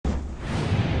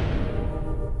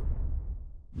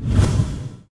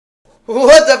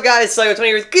What's up, guys?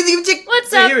 Psycho20 with Crazy Gamer Chick.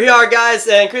 What's so up? Here we are, guys,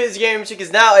 and Crazy Gamer Chick is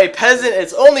now a peasant.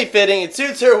 It's only fitting. It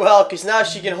suits her well because now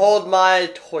she can hold my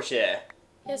torch.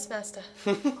 Yes, master.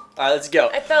 Alright, let's go.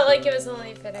 I felt like it was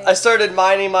only fitting. I started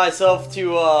mining myself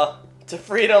to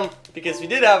freedom because we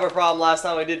did have a problem last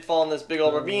time. We did fall in this big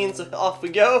old ravine, so off we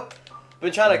go.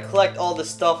 Been trying to collect all the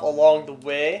stuff along the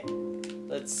way.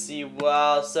 Let's see,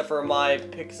 wow, except for my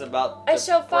pick's about I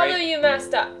shall follow you,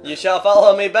 master. You shall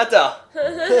follow me better.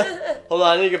 Hold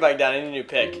on, I need to get back down. I need a new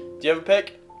pick. Do you have a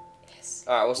pick? Yes.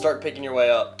 Alright, we'll start picking your way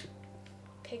up.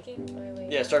 Picking my way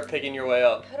Yeah, up. start picking your way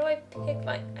up. How do I pick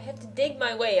my... I have to dig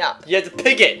my way up. You have to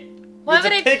pick it. Why you have would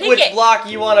to I pick pick which it? block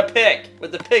you want to pick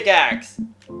with the pickaxe.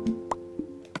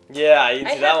 Yeah, you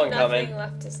can see that one coming. I have nothing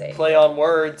left to say. Play on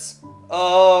words.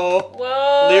 Oh.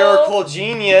 Whoa. Lyrical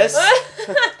genius.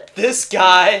 This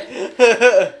guy.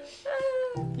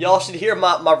 Y'all should hear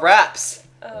my raps.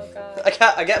 Oh, God.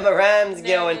 I got my rhymes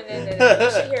going. No.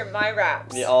 You should hear my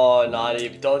raps. Yeah, oh, not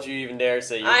even. Don't you even dare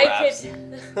say your raps.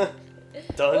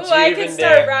 Don't Ooh, you I even could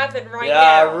start dare. rapping right Yeah,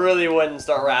 now. I really wouldn't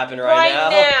start rapping Right now.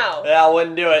 now. Yeah, I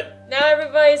wouldn't do it. Now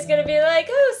everybody's gonna be like,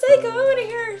 oh, Psycho, I wanna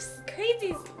hear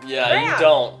crazy Yeah, rap. you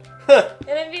don't.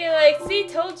 And I'd be like, see,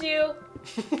 told you.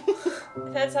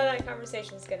 That's how that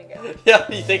conversation's gonna go. Yeah,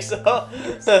 you think so?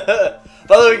 By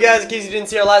the way, guys, in case you didn't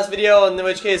see our last video, in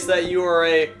which case that you are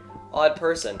a odd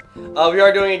person, we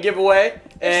are doing a giveaway.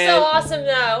 You're And so awesome,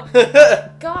 though.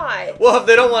 God. Well, if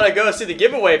they don't want to go see the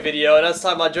giveaway video, and us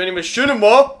talking about joining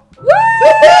Machinima. Woo!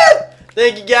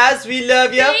 Thank you, guys. We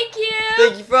love you. Thank you.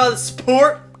 Thank you for all the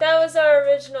support. That was our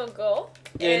original goal.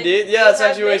 And Indeed. Yeah, we that's have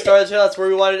actually where we made started the channel. That's where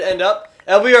we wanted to end up.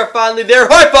 And we are finally there.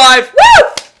 High five! Woo!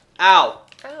 Ow.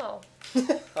 Ow.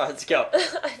 Alright, let's go.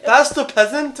 Faster,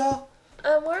 peasant.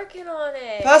 I'm working on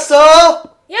it. Faster!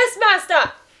 Yes,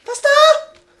 master. Faster!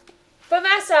 But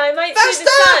master, I might see the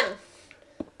sun.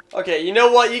 Okay, you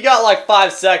know what? You got like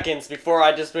 5 seconds before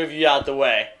I just move you out the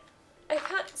way. I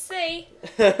can't see.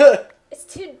 It's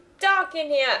too dark in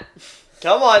here.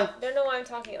 Come on. Don't know why I'm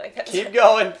talking like that. Keep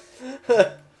going.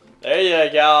 There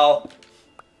you go.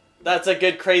 That's a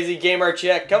good crazy gamer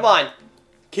chick. Come on.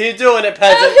 Keep doing it,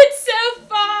 peasant. Oh, it's so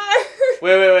far.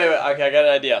 Wait. Okay, I got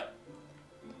an idea.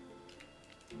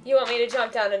 You want me to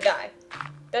jump down and die?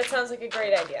 That sounds like a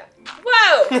great idea.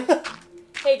 Whoa!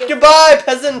 Hey, Goodbye,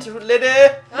 peasant lady.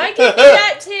 I can do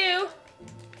that too.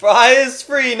 Fry is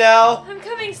free now. I'm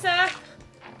coming, sir.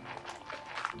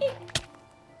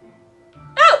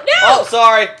 Oh, no! Oh,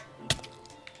 sorry.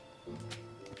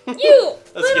 You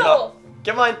Let's little. go.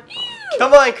 Come on. You.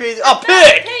 Come on, crazy. Oh, My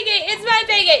pig! piggy. It's my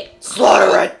piggy.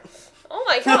 Slaughter it. Oh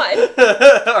my god.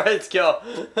 Alright, let's go.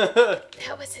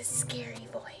 That was a scary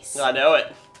voice. I know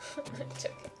it.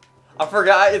 I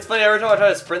forgot. It's funny, every time I try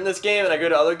to sprint this game and I go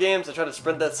to other games, I try to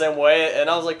sprint that same way, and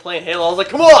I was like playing Halo. I was like,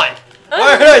 come on!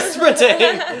 Why aren't I sprinting? I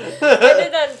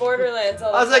did that in Borderlands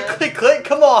all the I was like, time. click,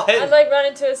 come on! I'd like run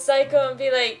into a psycho and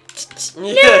be like, no!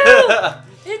 Yeah.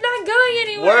 It's not going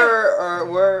anywhere!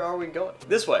 Where are we going?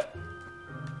 This way.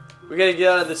 We gotta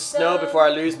get out of the snow before I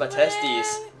lose my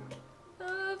testes.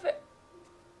 Over.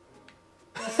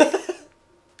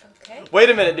 Okay. Wait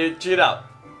a minute, dude. Check it out.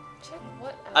 Check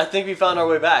what out? I think we found our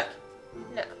way back.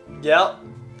 No. Yep.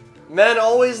 Men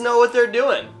always know what they're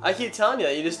doing. I keep telling you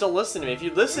that. You just don't listen to me. If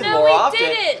you listen more often. No,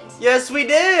 we didn't! Yes, we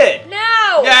did!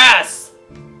 No! Yes!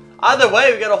 Either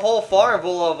way, we got a whole farm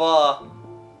full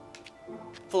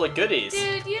of goodies.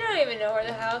 Dude, you don't even know where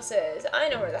the house is. I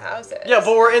know where the house is. Yeah,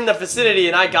 but we're in the vicinity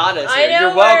and I got us I here. know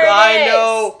You're welcome. where it I is.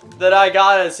 know that I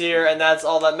got us here and that's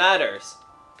all that matters.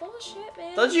 Bullshit,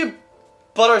 man. Don't you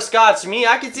butterscotch me.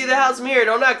 I can see the house from here.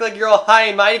 Don't act like you're all high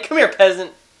and mighty. Come here,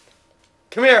 peasant.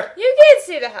 Come here. You can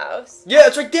see the house. Yeah,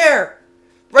 it's right there.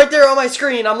 Right there on my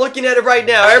screen. I'm looking at it right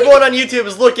now. Everyone on YouTube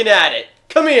is looking at it.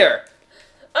 Come here.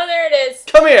 Oh, there it is.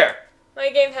 Come here. My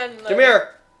game hadn't loaded. Come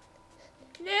here.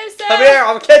 No, sir. Come here.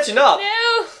 I'm catching up.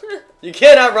 No. You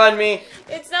cannot run me.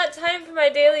 It's not time for my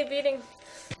daily beating.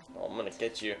 Oh, I'm gonna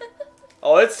get you.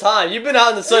 Oh, it's time. You've been out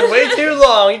in the sun way too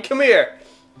long. You come here.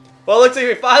 Well, it looks like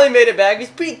we finally made it back. It's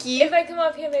pretty cute. If I come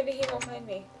up here, maybe he won't find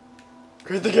me.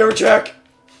 Great the camera check.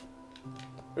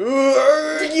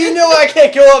 Ooh, you know I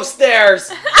can't go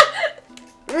upstairs.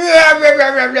 It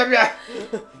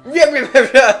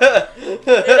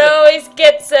always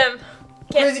gets him.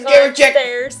 Crazy Can't camera go check.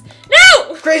 upstairs.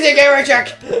 No! Crazy camera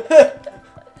check.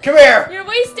 Come here. You're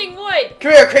wasting wood.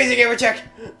 Come here, crazy camera check.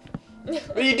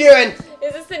 What are you doing?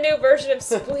 Is this the new version of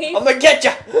Spleef? I'm gonna get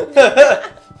you.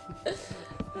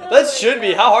 That should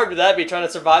be. How hard would that be, trying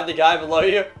to survive the guy below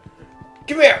you?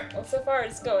 Come here. Well, so far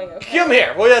it's going okay. Come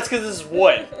here. Well, that's because this is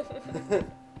wood.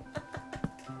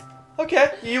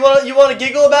 Okay. You wanna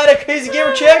giggle about it, crazy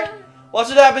gamer chick? Watch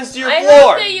what happens to your I floor.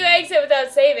 hope that you exit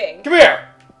without saving. Come here.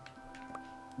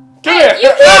 Come Hey, here. you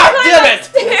can't climb Damn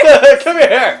upstairs. it. Come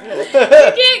here.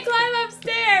 You can't climb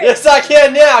upstairs. Yes, I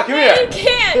can now. Come No, here. you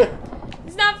can't.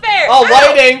 It's not fair. Oh, Ow!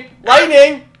 lightning.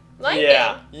 Lightning. Lightning?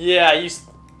 Yeah. Yeah, you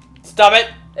stop it.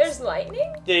 There's lightning?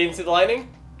 Yeah, you didn't see the lightning?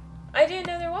 I didn't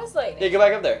know there was lightning. Yeah, go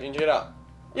back up there. You can check it out.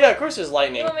 Yeah, of course there's You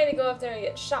lightning. want me to go up there and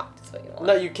get shocked? That's what you want.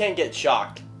 No, you can't get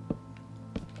shocked.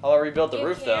 I'll rebuild the You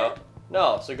roof, can't? though.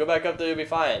 No, so go back up there, you'll be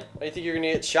fine. Why do you think you're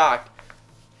gonna get shocked?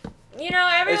 You know,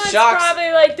 everyone's shocks-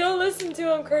 probably like, don't listen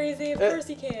to him, crazy. Of It- course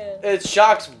he can. It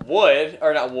shocks wood,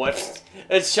 or not wood.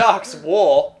 It shocks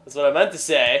wool, is what I meant to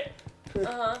say.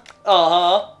 Uh-huh.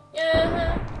 Uh-huh.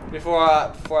 Uh-huh. Before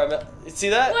I you see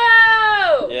that?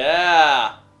 Whoa!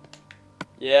 Yeah.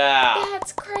 Yeah.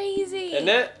 That's crazy. Isn't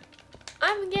it?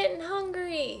 I'm getting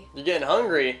hungry. You're getting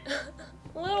hungry.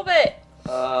 A little bit.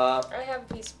 I I have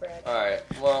a piece of bread. alright.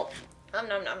 Well, Nom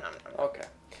nom nom nom nom. okay.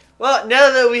 Well, now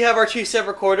that we have our 2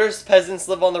 separate quarters, peasants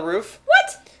live on the roof.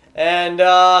 What? And,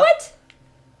 What?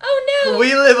 Oh no!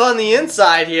 we live on the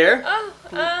inside here. Oh,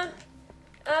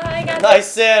 I got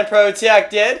Nice and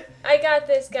protected. I got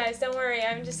this, guys. Don't worry.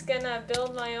 I'm just gonna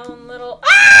build my own little.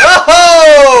 Ah!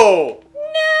 Oh!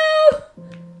 No!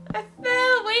 I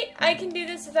fell. Wait, I can do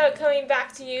this without coming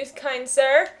back to you, kind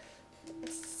sir.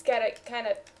 It's gotta kind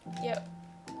of. Yep.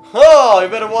 Oh, you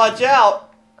better watch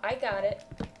out. I got it.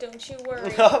 Don't you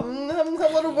worry. I'm a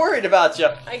little worried about you.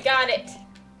 I got it.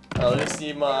 Oh, let me see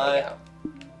There we my.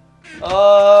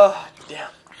 go. Damn.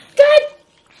 Good.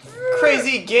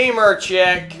 Crazy gamer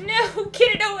chick. No,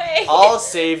 get it away. I'll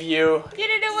save you. Get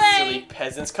it Silly away.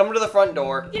 peasants. Come to the front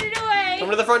door. Get it away. Come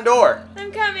to the front door.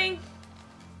 I'm coming.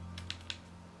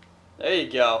 There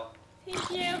you go.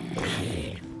 Thank you.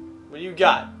 What do you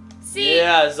got? See,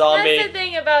 Yeah, zombie. that's the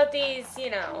thing about these, you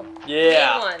know,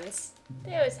 Yeah. main ones.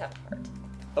 They always have a heart.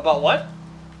 About what?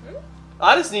 Hmm?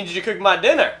 I just need you to cook my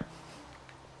dinner.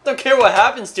 Don't care what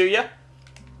happens to you.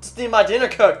 Just need my dinner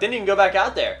cooked. Then you can go back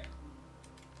out there.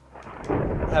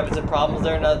 Having some problems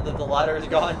there now that the ladder is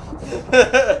gone.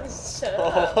 Shut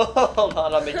up. Oh, hold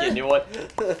on, I'll make you a new one.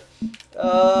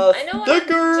 I know what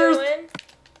stickers. I'm doing.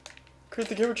 Create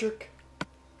the gamer trick.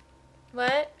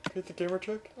 What? Create the gamer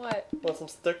trick. What? Want some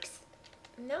sticks?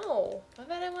 No. Why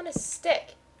would I want a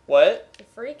stick? What? You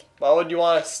freak? Why would you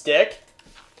want a stick?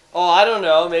 Oh, I don't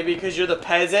know. Maybe because you're the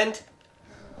peasant.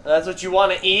 And that's what you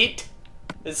want to eat?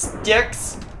 Is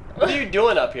sticks? What are you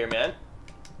doing up here, man?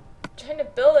 Trying to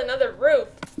build another roof.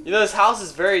 You know, this house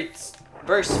is very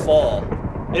small.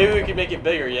 Maybe we could make it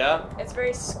bigger, yeah? It's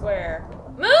very square.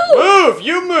 Move! Move!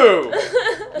 You move!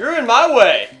 You're in my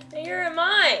way. You're in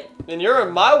mine. And you're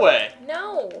in my way.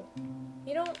 No.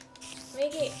 You don't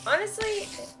make it. Honestly,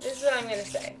 this is what I'm going to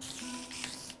say.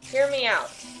 Hear me out.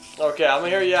 Okay, I'm gonna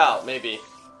hear you out, maybe.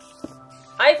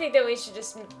 I think that we should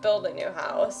just build a new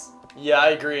house. Yeah, I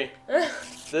agree.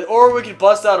 Or we could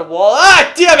bust out a wall.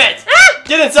 Ah, damn it! Ah!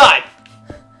 Get inside!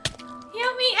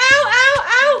 Help me! Ow! Ow!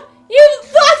 Ow! You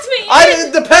locked me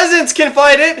in! The peasants can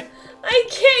fight it! I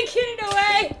can't get it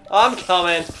away! I'm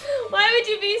coming. Why would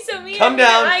you be so mean? Come to me?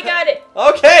 down. I got it.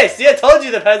 Okay, see, I told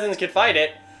you the peasants could fight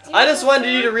it. Do you I just have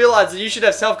wanted you to food? realize that you should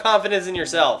have self-confidence in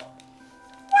yourself.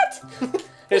 What?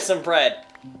 Here's some bread.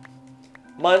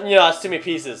 It's too many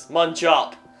pieces. Munch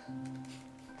up.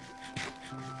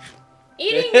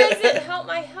 Eating doesn't help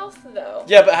my health, though.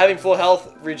 Yeah, but having full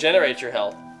health regenerates your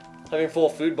health. Having full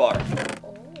food bar.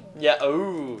 Oh. Yeah,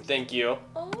 ooh, thank you.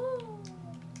 Oh.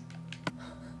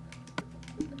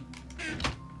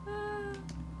 Ah.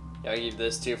 I'll give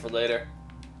this too for later.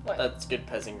 What? That's good,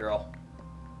 peasant girl.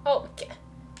 Oh,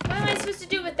 what am I supposed to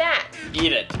do with that?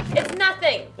 Eat it. It's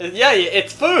nothing. Yeah,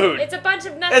 it's food. It's a bunch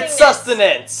of nothingness. It's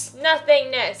sustenance.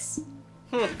 Nothingness.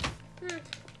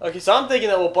 Okay, so I'm thinking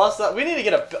that we'll bust up. We need to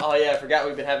get a. Oh yeah, I forgot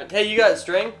we've been having. Hey, you got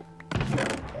string?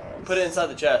 Put it inside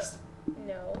the chest.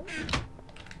 No.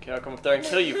 Okay, I'll come up there and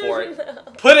kill you for it. No.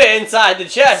 Put it inside the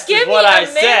chest. Give is what me I a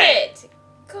say. minute.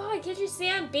 God, can't you see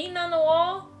I'm beating on the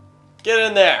wall? Get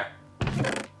in there.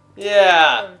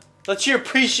 Yeah. Damn. Let you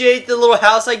appreciate the little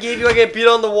house I gave you. I get beat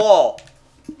on the wall.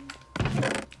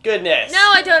 Goodness.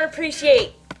 No, I don't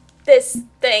appreciate this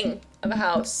thing of a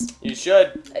house. You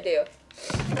should. I do.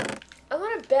 I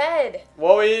want a bed.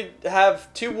 Well, we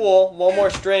have 2 wool, 1 more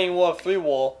string, we'll have 3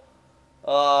 wool.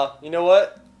 You know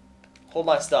what? Hold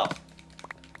my stuff.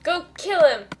 Go kill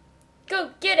him.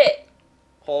 Go get it.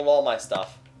 Hold all my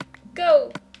stuff.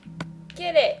 Go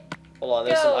get it. Hold on,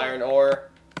 there's Go. some iron ore,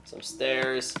 some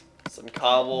stairs, some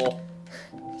cobble,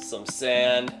 some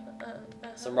sand.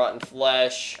 some rotten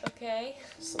flesh, Okay.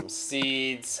 some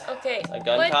seeds, Okay. a But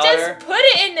gunpowder. just put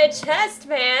it in the chest,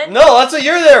 man. No, that's what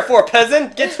you're there for,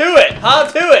 peasant. Get to it.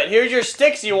 Hop to it. Here's your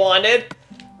sticks you wanted.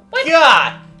 What?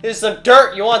 God, here's some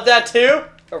dirt. You want that too?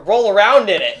 Or roll around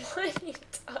in it. What are you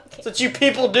talking? That's what you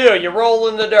people do. You roll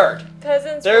in the dirt.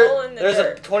 Peasants roll in the There's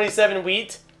dirt. a 27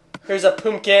 wheat. Here's a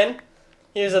pumpkin.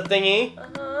 Here's a thingy.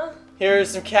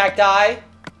 Here's some cacti.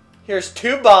 Here's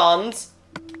 2 bombs.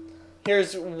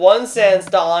 Here's 1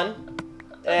 sandstone.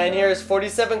 And here's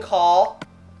 47 coal.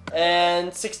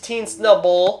 And 16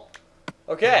 snubbull.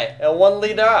 Okay, and 1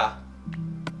 liter.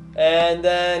 And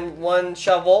then 1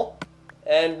 shovel.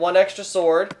 And 1 extra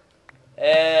sword.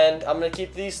 And I'm gonna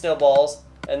keep these snowballs.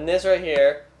 And this right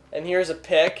here. And here's a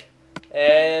pick.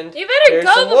 And You better here's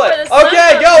go some before wood. the sun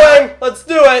Okay, comes going! Let's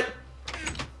do it!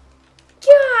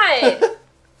 God!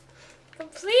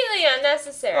 Completely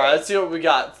unnecessary. Alright, let's see what we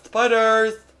got.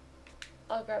 Spiders!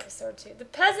 I'll grab a sword too. The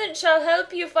peasant shall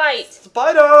help you fight.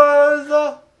 Spiders!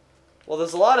 Well,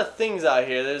 there's a lot of things out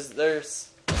here. There's a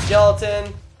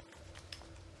skeleton.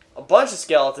 A bunch of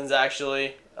skeletons,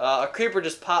 actually. A creeper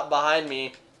just popped behind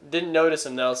me. Didn't notice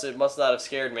him, though, so it must not have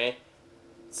scared me.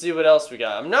 Let's see what else we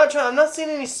got. I'm not seeing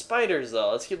any spiders,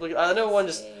 though. Let's keep looking. I know one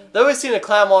just... They always seem to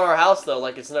climb on our house, though,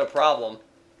 like it's no problem.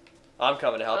 I'm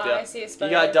coming to help you. I see a spider.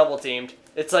 You got double teamed.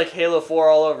 It's like Halo 4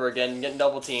 all over again, getting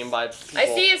double teamed by people. I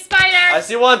see a spider. I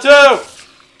see one too.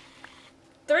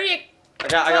 3. I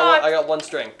got 1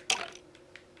 string.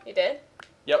 You did?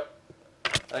 Yep.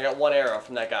 I got 1 arrow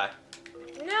from that guy.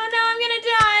 No, I'm gonna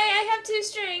die. I have 2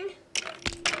 string.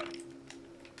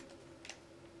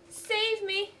 Save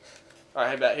me. All right,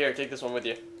 head back here. Take this one with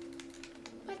you.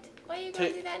 What? Why are you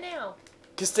gonna do that now?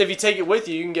 Because if you take it with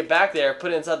you, you can get back there,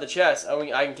 put it inside the chest,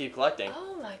 and I can keep collecting.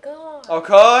 Oh my god.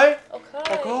 Okay.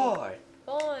 Okay. Okay.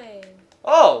 Fine.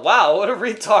 Oh wow, what a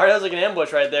retard! That was like an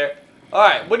ambush right there. All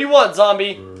right, what do you want,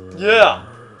 zombie? Yeah.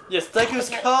 Yes, Steku's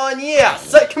Khan. Yeah.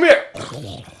 Come here.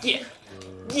 Yeah.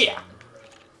 Yeah.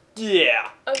 Yeah.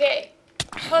 Okay.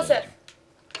 Joseph,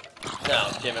 No,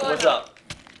 damn it. What's up?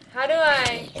 how do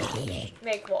I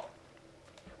make wool?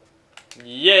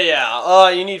 Yeah.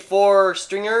 You need 4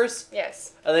 stringers,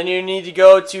 Yes. and then you need to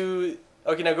go to.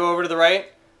 Okay, now go over to the right.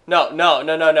 No. Not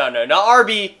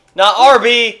RB. Not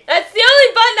RB. That's the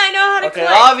only button I know how to Okay, click.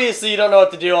 obviously you don't know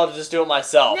what to do. I'll just do it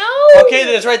myself. No. Okay,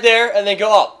 then it's right there, and then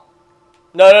go up.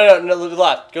 No, to the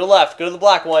left. Go to the left. Go to the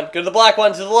black one. Go to the black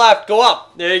one. To the left. Go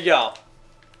up. There you go.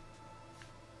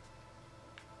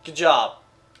 Good job.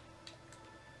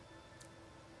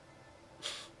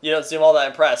 You don't seem all that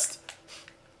impressed.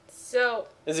 So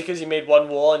Is it because you made 1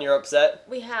 wool and you're upset?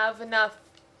 we have enough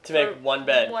To make 1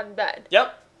 bed. 1 bed.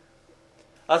 Yep.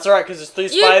 That's alright, because there's 3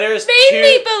 spiders. You made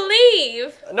 2... me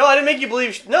believe. No, I didn't make you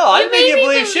believe... No, I didn't make you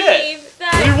believe shit.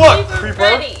 That What do you want, we were creeper?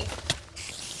 ready.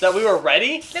 That we were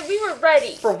ready? That we were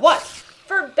ready For what?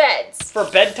 for beds. For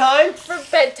bedtime? For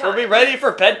bedtime. Were we ready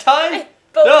for bedtime? I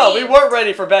No, we believed. weren't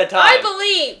ready for bedtime. I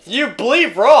believe. You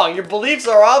believe wrong. Your beliefs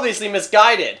are obviously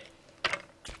misguided.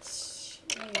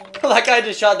 That guy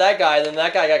just shot that guy, and then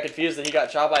that guy got confused that he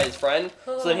got shot by his friend.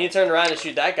 So then he turned around to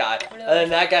shoot that guy. And then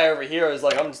that guy over here was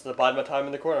like, I'm just gonna bide my time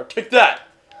in the corner. Kick that!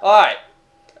 Alright.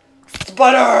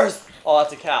 Spiders! Oh,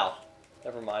 that's a cow.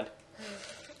 Never mind.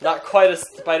 Not quite a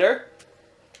spider.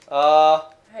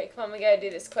 Alright, come on, we gotta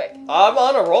do this quick. I'm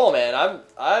on a roll, man.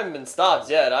 I haven't been stopped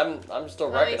yet. I'm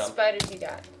still How wrecking many them. spiders you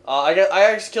got? I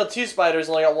actually killed 2 spiders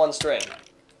and only got 1 string.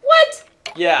 What?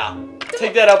 Yeah.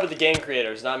 Take that up with the game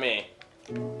creators, not me.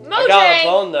 Mojang. I got a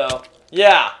bone though.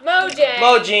 Yeah. Mojang.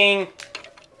 Mojang.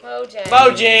 Mojang.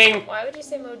 Mojang. Why would you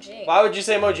say Mojang? Why would you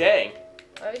say Mojang?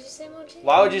 Why would you say Mojang?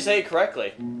 Why would you say it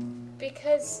correctly?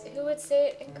 Because who would say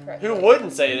it incorrectly? Who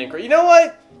wouldn't say it incorrectly? You know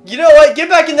what? You know what? Get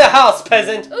back in the house,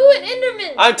 peasant. Ooh, an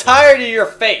Enderman. I'm tired of your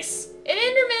face. An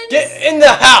Enderman. Get in the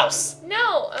house.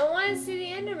 No, I want to see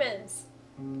the Endermans.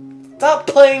 Stop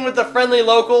playing with the friendly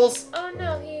locals. Oh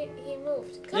no, he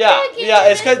moved. Come Yeah, back, yeah.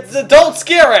 It's Enderman. cause don't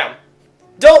scare him.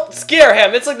 Don't scare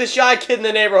him. It's like the shy kid in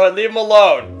the neighborhood. Leave him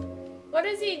alone. What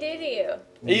does he do to you?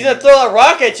 He's gonna throw a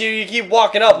rock at you. You keep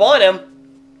walking up on him.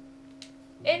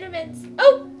 Endermans.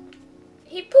 Oh,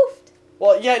 he poofed.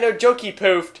 Well, yeah, no joke. He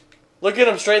poofed. Look at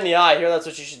him straight in the eye. Here, that's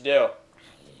what you should do.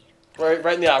 Right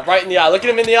in the eye. Right in the eye. Look at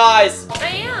him in the eyes. I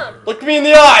am. Look me in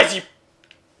the eyes. You.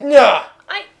 Nah.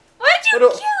 Why did you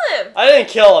kill him? I didn't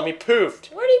kill him. He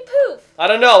poofed. Where'd he poof? I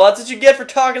don't know. That's what you get for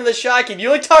talking to the shy kid. You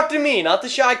only talk to me, not the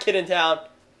shy kid in town.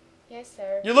 Yes,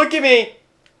 sir. You look at me.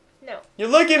 No. You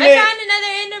look at me. I found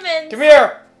another Enderman. Come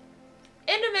here.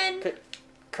 Enderman.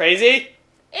 Crazy.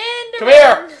 Enderman. Come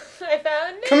here. I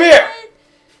found an Come here.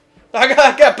 Enderman.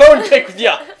 I got bone to pick with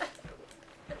ya.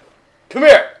 Come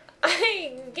here.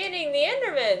 I'm getting the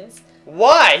Endermans.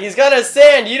 Why? He's got a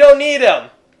sand. You don't need him.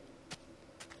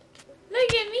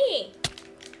 Look at me.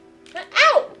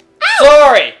 Ow! Ow!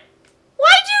 Sorry.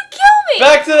 Why'd you kill me?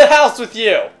 Back to the house with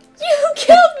you. You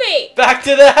killed me. Back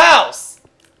to the house.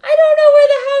 I don't know where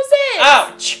the house is.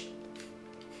 Ouch.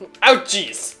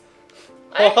 Ouchies.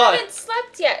 I Hold on. haven't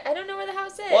slept yet. I don't know where the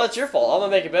house is. Well, it's your fault. I'm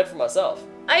gonna make a bed for myself.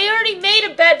 I already made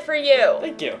a bed for you.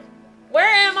 Thank you. Where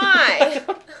am I?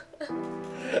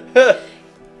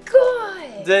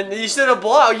 God. Then you should have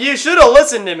You should have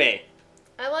listened to me.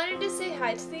 I wanted to say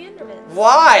hi to the Endermans. I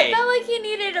Why? felt like you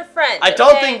needed a friend. I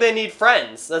don't okay? think they need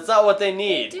friends. That's not what they They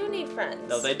need. do need friends.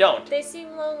 No, they don't. They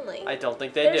seem lonely. I don't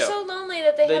think they They're do. so lonely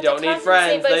that they They have don't to need compensate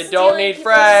friends. by They don't stealing need people's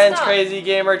friends, stuff. crazy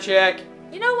gamer chick.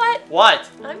 You know what? What?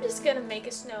 I'm just gonna make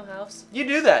a snow house. You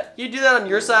do that. You do that on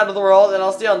your side of the world, and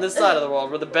I'll stay on this side of the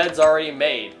world where the bed's already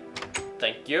made.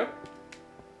 Thank you.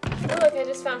 Oh look, I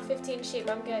just found 15 sheep.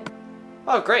 I'm good.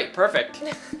 Oh, great. Perfect.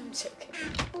 I'm joking.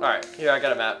 Alright, here, I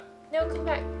got a map. No, come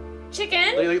back.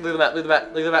 Chicken. Look at the map. Look at the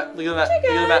map. Look at the map. Look at the map. Look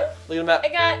at the map. Look at the map. I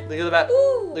got. Look at the map.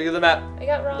 Ooh. Look at the map. I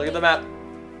got wrong. Look at the map.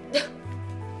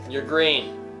 You're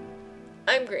green.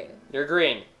 I'm green. You're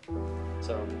green.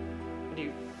 So, what do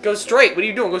you... Go straight. What are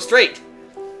you doing? Go straight.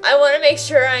 I want to make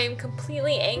sure I am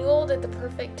completely angled at the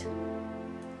perfect.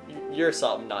 You're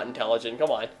something not intelligent.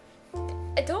 Come on.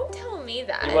 Don't tell me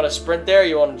that. You want to sprint there or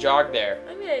you want to jog there?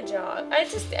 I'm gonna jog. I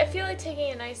feel like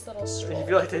taking a nice little stroll. You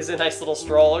feel like there's a nice little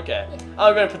stroll? Okay.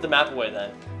 I'm going to put the map away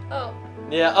then. Oh.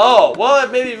 Yeah. Oh, well,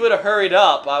 maybe if you would have hurried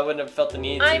up, I wouldn't have felt the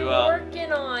need to... I'm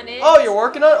working on it. Oh, you're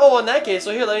working on it? Oh, in that case,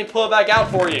 so here, let me pull it back out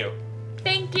for you.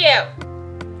 Thank you.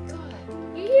 God.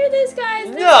 You hear this, guys?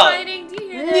 This No. fighting? Do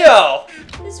you hear this? No!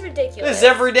 This is ridiculous. This is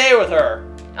every day with her.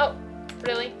 Oh,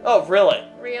 really? Oh, really?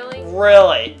 Really?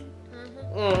 Really?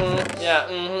 Mm-hmm. Mm-hmm. Yeah,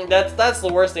 mm-hmm. That's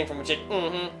the worst thing from a chick.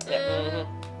 Mm-hmm. Yeah,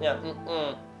 mm-hmm. Yeah,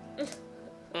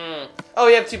 mm-hmm. Mm. Oh,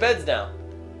 you have 2 beds now.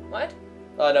 What?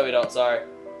 Oh, no, we don't. Sorry.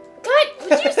 God,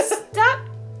 would you stop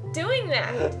doing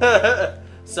that?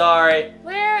 Sorry.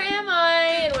 Where am I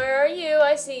and where are you?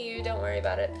 I see you. Don't worry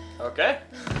about it. Okay.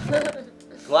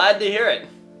 Glad to hear it.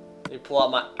 Let me pull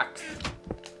out my axe.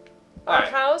 Our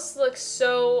Alright. house looks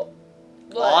so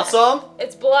blah. Awesome.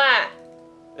 It's blah.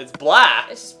 It's blah.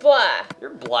 It's just blah.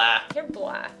 You're blah. You're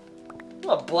blah. I'm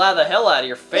gonna blah the hell out of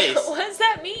your face. What does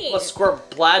that I'm mean? gonna squirt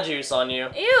blah juice on you.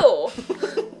 Ew.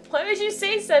 Why would you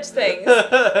say such things?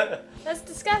 That's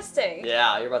disgusting.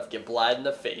 Yeah, you're about to get blad in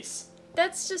the face.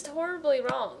 That's just horribly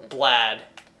wrong. Blad.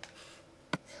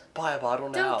 Buy a bottle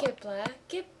now. Don't get blad.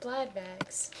 Get blad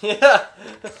bags. Yeah.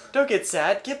 Don't get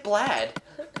sad. Get blad.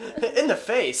 In the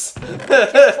face.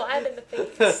 Get blad in the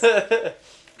face.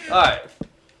 Alright.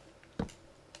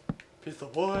 Piece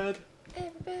of wood.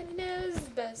 Everybody knows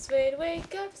the best way to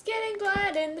wake up is getting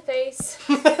blad in the face.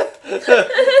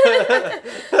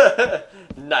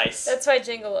 Nice. That's my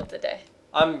jingle of the day.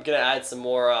 I'm gonna add some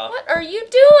more, What are you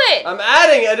doing? I'm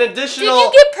adding an Did additional...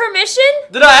 you get permission?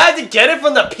 Did I have to get it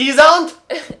from the peasant?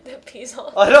 The peasant.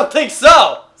 I don't think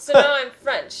so. So now I'm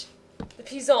French. The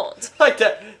peasant. Like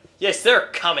that. Yes, sir,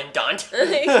 Commandant.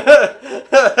 Alright,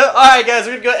 guys,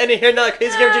 we're gonna go end it here now. The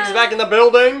Crazy Gamer Chick is back in the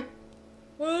building.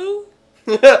 Woo.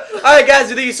 Alright, guys,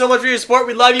 we thank you so much for your support.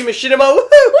 We love you, Machinima. Woohoo!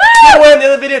 Woo! In the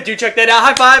other video, do check that out.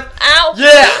 High five. Ow.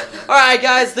 Yeah! Alright,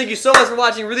 guys, thank you so much for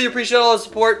watching. Really appreciate all the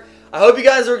support. I hope you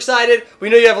guys are excited. We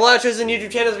know you have a lot of choices in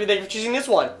YouTube channels. We thank you for choosing this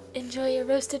one. Enjoy your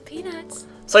roasted peanuts.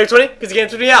 Sucker20, because the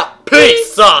game's putting out.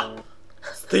 Peace!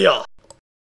 See ya!